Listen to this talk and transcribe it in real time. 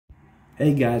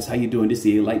Hey guys, how you doing? This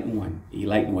is Enlightened One,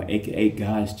 aka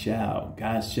God's Child,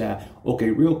 Okay,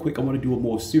 real quick, I want to do a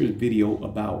more serious video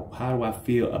about how do I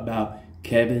feel about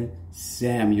Kevin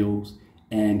Samuels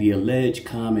and the alleged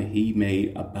comment he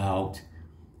made about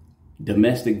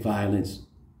domestic violence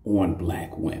on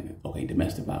black women. Okay,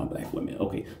 domestic violence on black women.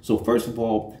 Okay, so first of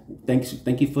all,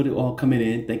 thank you for all coming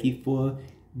in. Thank you for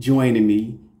joining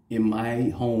me in my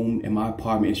home, in my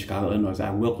apartment in Chicago, Illinois.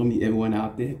 I welcome you, everyone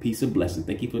out there. Peace and blessing.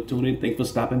 Thank you for tuning in. Thank you for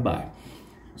stopping by.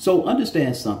 So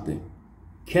understand something.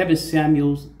 Kevin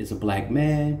Samuels is a black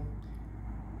man.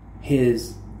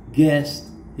 His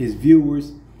guests, his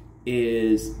viewers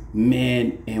is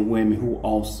men and women who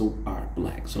also are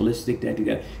black. So let's stick that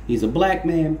together. He's a black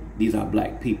man. These are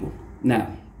black people.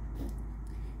 Now,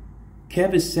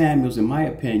 Kevin Samuels, in my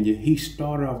opinion, he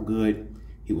started off good.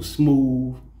 He was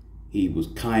smooth. He was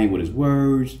kind with his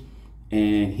words,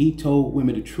 and he told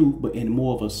women the truth, but in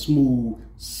more of a smooth,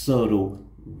 subtle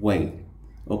way.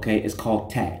 Okay, it's called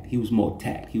tact. He was more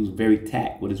tact. He was very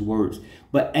tact with his words.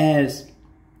 But as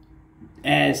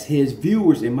his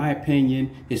viewers, in my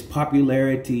opinion, his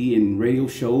popularity in radio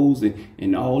shows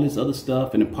and all this other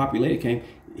stuff, and the popularity came,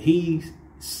 he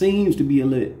seems to be a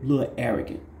little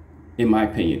arrogant, in my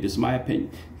opinion. This is my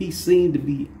opinion. He seemed to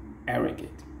be arrogant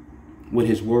with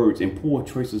his words and poor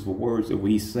choices for words that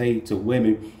we say to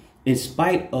women, in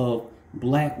spite of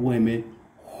black women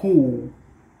who,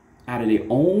 out of their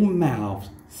own mouths,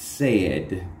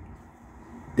 said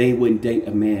they wouldn't date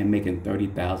a man making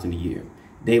 $30,000 a year.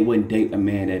 They wouldn't date a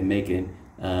man that making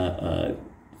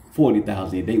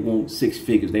 $40,000 a year. They want six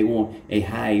figures. They want a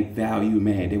high value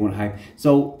man. They want a high.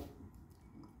 So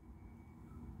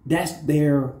that's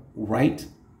their right.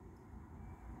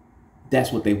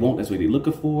 That's what they want. That's what they're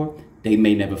looking for. They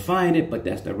may never find it, but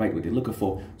that's the right what they're looking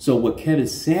for. So what Kevin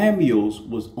Samuels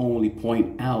was only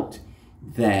pointing out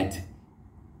that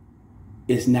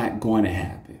it's not going to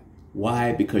happen.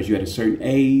 Why? Because you're at a certain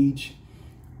age.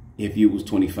 If you was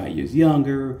 25 years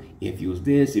younger, if you was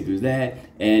this, if you was that,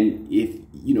 and if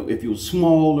you was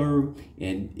smaller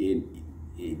and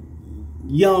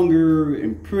younger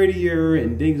and prettier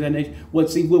and things of that nature.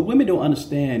 What women don't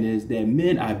understand is that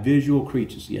men are visual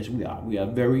creatures. Yes, we are. We are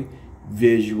very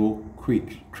visual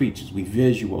creatures. We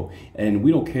visual, and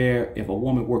we don't care if a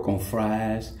woman work on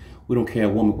fries. We don't care if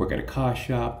a woman work at a car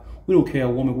shop. We don't care if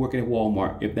a woman work at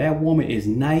Walmart. If that woman is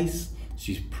nice,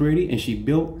 she's pretty, and she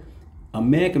built, a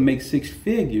man can make six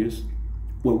figures,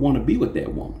 would want to be with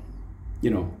that woman,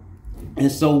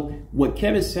 And so what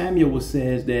Kevin Samuel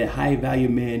says that high value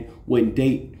men wouldn't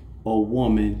date a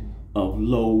woman of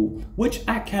low, which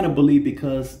I kind of believe,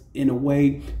 because in a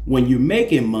way, when you're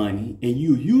making money and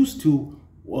you used to,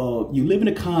 you live in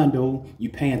a condo, you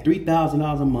paying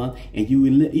 $3,000 a month, and you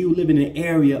live in an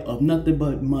area of nothing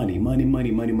but money.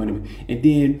 And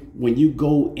then when you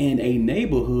go in a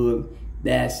neighborhood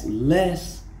that's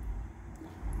less,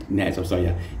 that's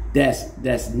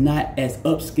not as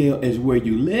upscale as where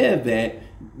you live at,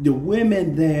 the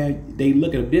women there, they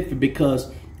look at it different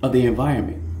because of the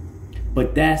environment.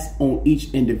 But that's on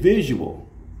each individual.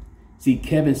 See,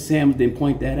 Kevin Samuels didn't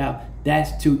point that out.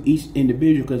 That's to each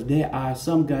individual, because there are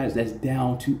some guys that's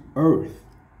down to earth.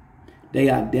 They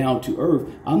are down to earth.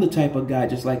 I'm the type of guy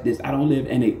just like this. I don't live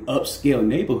in an upscale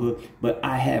neighborhood, but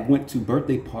I have went to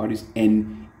birthday parties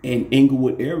in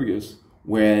Inglewood areas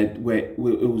where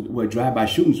drive-by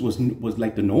shootings was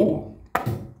like the norm. I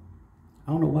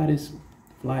don't know why this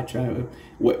fly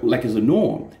like it's a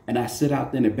norm. And I sit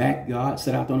out there in the backyard,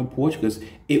 sit out on the porch, because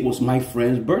it was my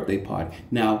friend's birthday party.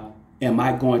 Now, am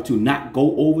I going to not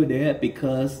go over there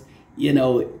because,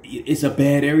 it's a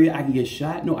bad area, I can get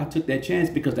shot? No, I took that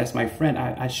chance because that's my friend.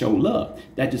 I show love.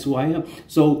 That's just who I am.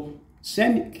 So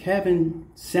Kevin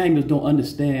Samuels don't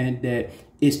understand that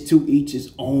it's to each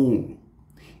his own.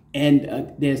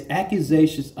 And there's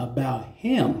accusations about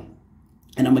him.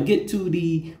 And I'm going to get to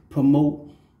the promote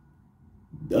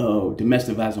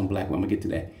domestic violence on black women. I'm going to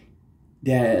get to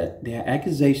that. There are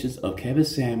accusations of Kevin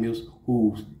Samuels,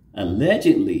 who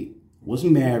allegedly was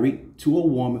married to a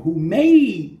woman who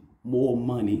made more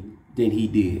money than he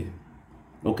did.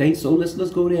 Okay, so let's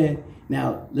go there.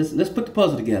 Now, let's put the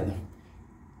puzzle together.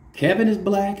 Kevin is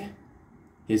black.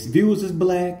 His viewers is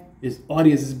black. His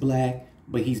audience is black.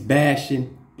 But he's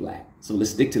bashing black. So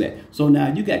let's stick to that. So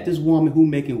now you got this woman who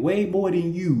making way more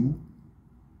than you,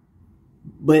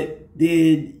 but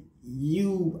then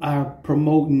you are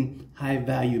promoting high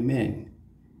value men.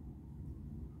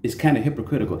 It's kind of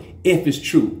hypocritical if it's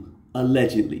true,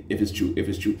 allegedly, if it's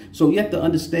true. So you have to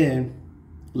understand,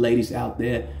 ladies out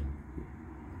there,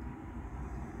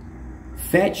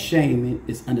 fat shaming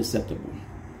is unacceptable,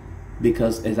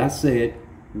 because as I said,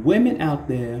 women out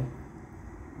there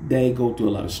they go through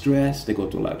a lot of stress, they go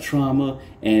through a lot of trauma,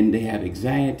 and they have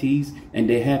anxieties, and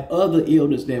they have other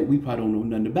illness that we probably don't know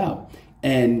nothing about.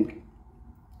 And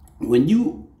when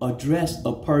you address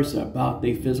a person about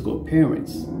their physical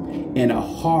appearance in a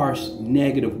harsh,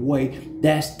 negative way,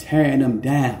 that's tearing them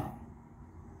down.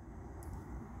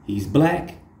 He's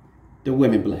black, the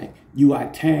women black. You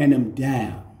are tearing them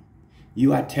down.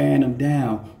 You are tearing them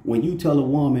down. When you tell a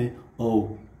woman,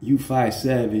 oh, you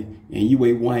 5'7" and you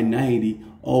weigh 190,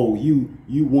 oh, you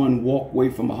one walk away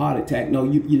from a heart attack. No,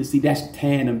 you see, that's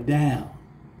tearing them down.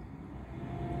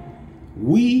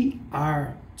 We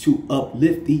are to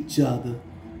uplift each other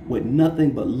with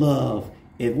nothing but love.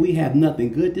 If we have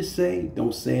nothing good to say,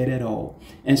 don't say it at all.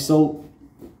 And so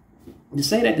to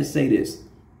say that, to say this,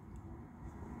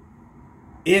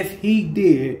 if he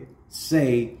did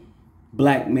say,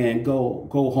 black man, go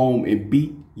home and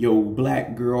beat your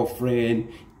black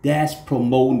girlfriend, that's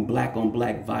promoting black on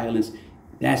black violence.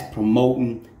 That's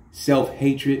promoting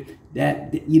self-hatred.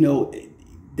 That, you know,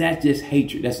 that's just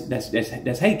hatred.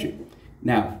 That's hatred.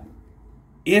 Now,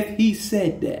 if he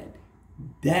said that,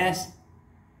 that's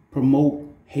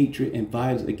promote hatred and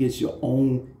violence against your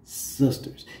own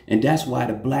sisters. And that's why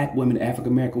the black women,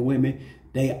 African-American women,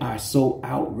 they are so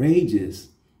outrageous,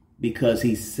 because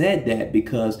he said that,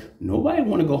 because nobody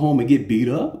want to go home and get beat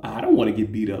up. I don't want to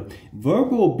get beat up.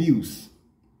 Verbal abuse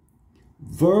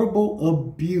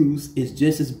is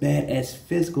just as bad as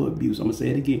physical abuse. I'm going to say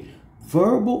it again.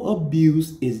 Verbal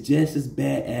abuse is just as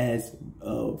bad as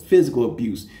physical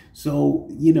abuse. So,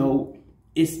 you know,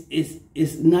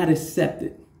 it's not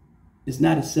accepted. It's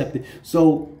not accepted.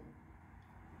 So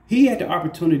he had the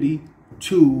opportunity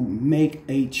to make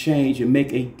a change and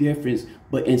make a difference,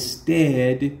 but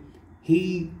instead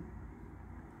he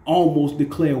almost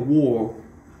declared war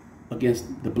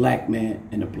against the black man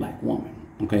and the black woman.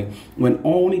 Okay, when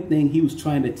only thing he was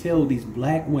trying to tell these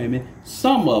black women,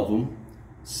 some of them,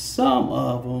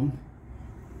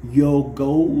 your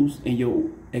goals and your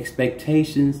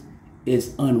expectations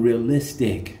is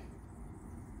unrealistic.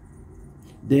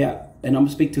 And I'm gonna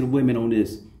speak to the women on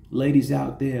this. Ladies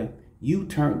out there, you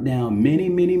turned down many,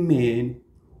 many men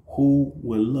who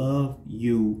will love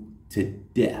you to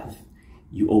death.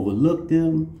 You overlooked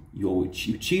them, you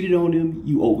cheated on them,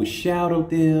 you overshadowed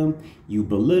them, you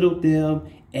belittled them,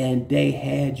 and they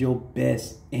had your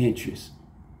best interest.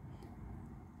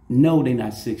 No, they're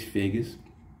not six figures.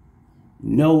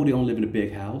 No, they don't live in a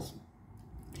big house.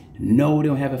 No, they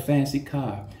don't have a fancy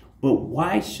car. But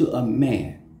why should a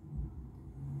man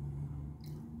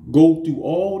go through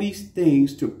all these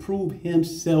things to prove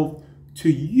himself to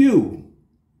you,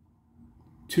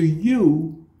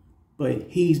 but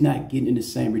he's not getting the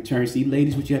same return? See,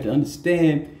 ladies, what you have to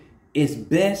understand, it's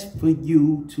best for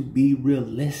you to be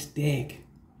realistic.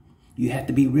 You have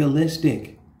to be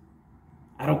realistic.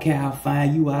 I don't care how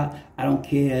fine you are. I don't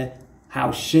care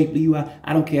how shapely you are.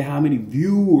 I don't care how many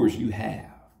viewers you have.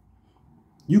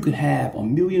 You could have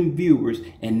 1 million viewers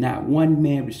and not one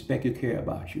man respect or care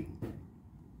about you.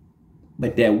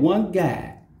 But that one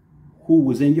guy who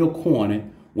was in your corner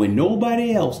when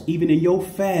nobody else, even in your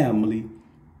family,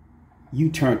 you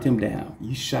turned him down.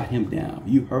 You shot him down.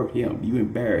 You hurt him. You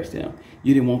embarrassed him.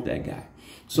 You didn't want that guy.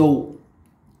 So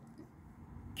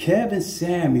Kevin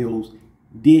Samuels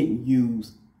didn't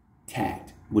use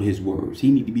tact with his words.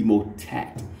 He needed to be more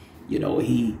tact. You know,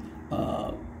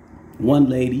 one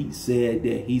lady said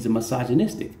that he's a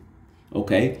misogynistic.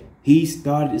 Okay. He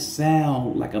started to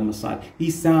sound like a misogynist. He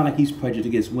sounded like he's prejudiced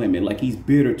against women, like he's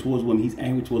bitter towards women, he's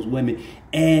angry towards women.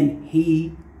 And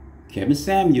Kevin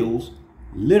Samuels,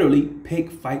 literally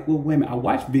pick fight with women. I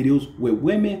watched videos with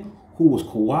women who was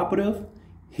cooperative.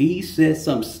 He said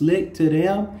something slick to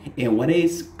them, and when they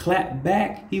clap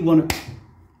back, he wanna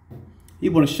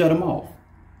shut them off.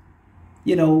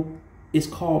 You know, it's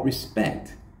called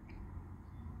respect.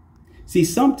 See,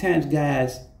 sometimes,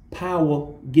 guys,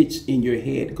 power gets in your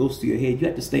head, goes to your head. You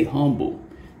have to stay humble.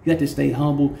 You have to stay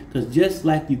humble, because just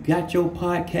like you got your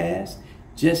podcast,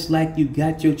 just like you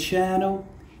got your channel,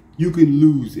 you can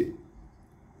lose it.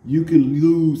 You can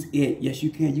lose it. Yes, you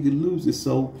can. You can lose it.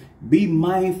 So be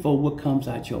mindful what comes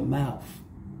out your mouth.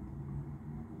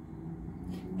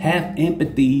 Have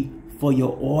empathy for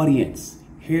your audience.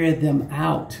 Hear them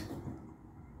out.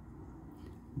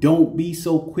 Don't be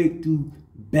so quick to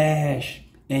bash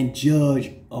and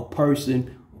judge a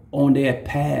person on their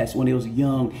past when they was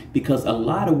young, because a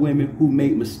lot of women who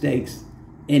make mistakes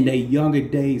in their younger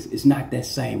days is not that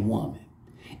same woman.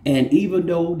 And even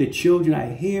though the children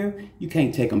are here, you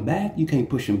can't take them back. You can't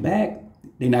push them back.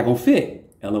 They're not going to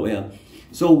fit. LOL.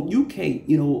 So you can't,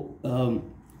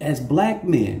 as black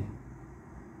men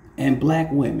and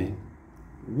black women,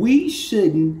 We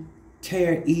shouldn't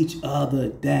tear each other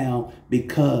down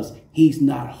because he's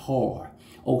not hard.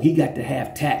 Oh, he got to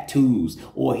have tattoos,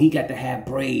 or he got to have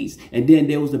braids, and then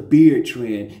there was a beard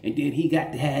trend, and then he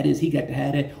got to have this, he got to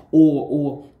have that,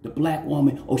 or the black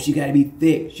woman, oh, she got to be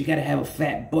thick, she got to have a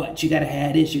fat butt, she got to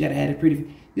have this, she got to have it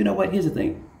pretty. You know what? Here's the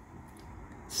thing.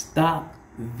 Stop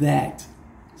that.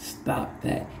 Stop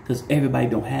that, because everybody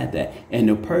don't have that, and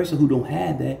the person who don't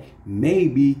have that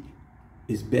maybe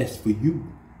is best for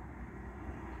you.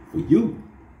 For you,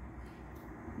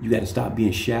 you got to stop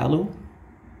being shallow.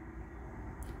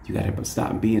 You got to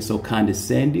stop being so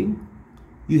condescending.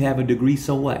 You have a degree,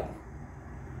 so what?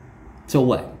 So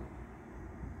what?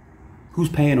 Who's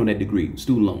paying on that degree?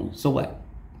 Student loans. So what?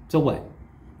 So what?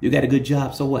 You got a good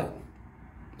job, so what?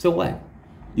 So what?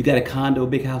 You got a condo, a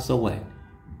big house, so what?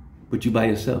 But you by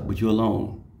yourself, but you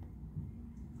alone.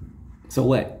 So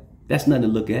what? That's nothing to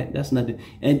look at. That's nothing.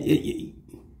 And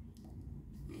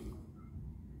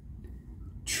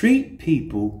treat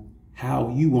people how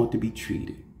you want to be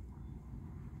treated.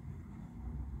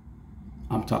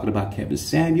 I'm talking about Kevin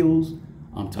Samuels,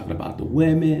 I'm talking about the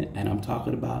women, and I'm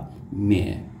talking about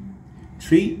men.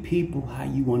 Treat people how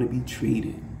you want to be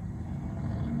treated.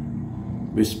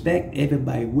 Respect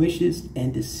everybody's wishes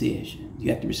and decisions.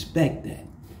 You have to respect that.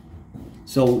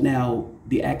 So now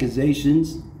the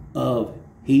accusations of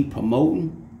he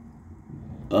promoting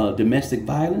domestic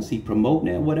violence, he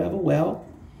promoting that, whatever. Well,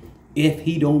 if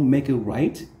he don't make it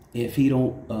right, if he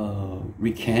don't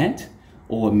recant,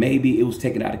 or maybe it was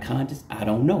taken out of context, I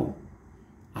don't know.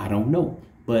 I don't know.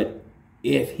 But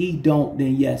if he don't,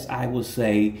 then yes, I would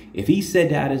say, if he said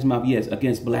that out of his mouth, yes,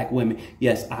 against black women,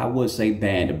 yes, I would say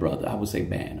ban the brother. I would say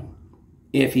ban him.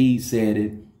 If he said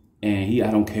it and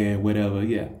I don't care, whatever,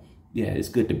 yeah, it's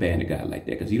good to ban a guy like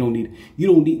that, because we don't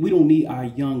need our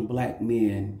young black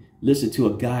men listen to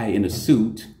a guy in a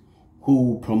suit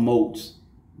who promotes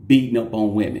beating up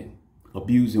on women,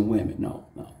 abusing women. No.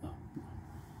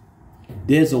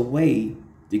 There's a way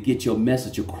to get your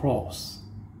message across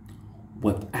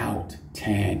without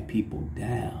tearing people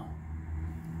down.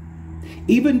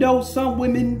 Even though some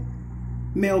women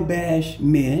male bash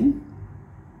men,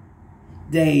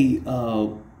 they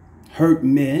hurt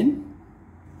men,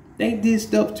 they did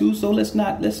stuff too. So let's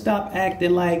stop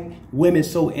acting like women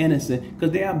so innocent,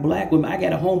 because they are black women. I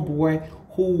got a homeboy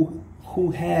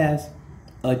who has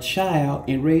a child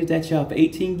and raised that child for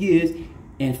 18 years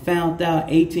and found out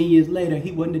 18 years later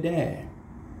he wasn't the dad.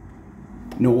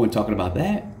 No one talking about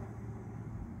that.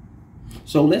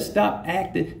 So let's stop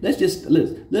acting.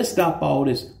 Let's stop all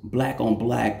this black on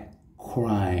black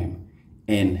crime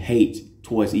and hate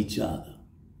towards each other,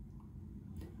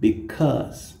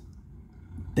 because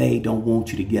they don't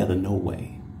want you together no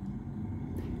way.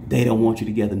 They don't want you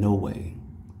together no way.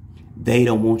 They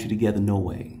don't want you together no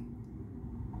way.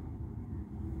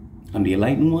 I'm the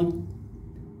Enlightened One.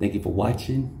 Thank you for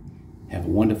watching. Have a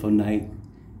wonderful night.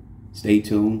 Stay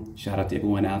tuned. Shout out to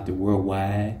everyone out there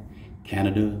worldwide.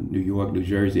 Canada, New York, New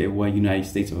Jersey, everyone, United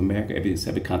States of America,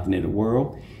 every continent of the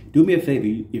world. Do me a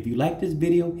favor. If you like this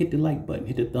video, hit the like button.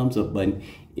 Hit the thumbs up button.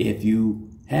 If you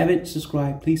haven't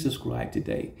subscribed, please subscribe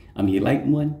today. I'm the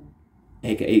Enlightened One,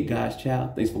 aka God's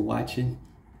Child. Thanks for watching.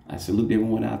 I salute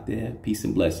everyone out there. Peace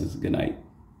and blessings. Good night.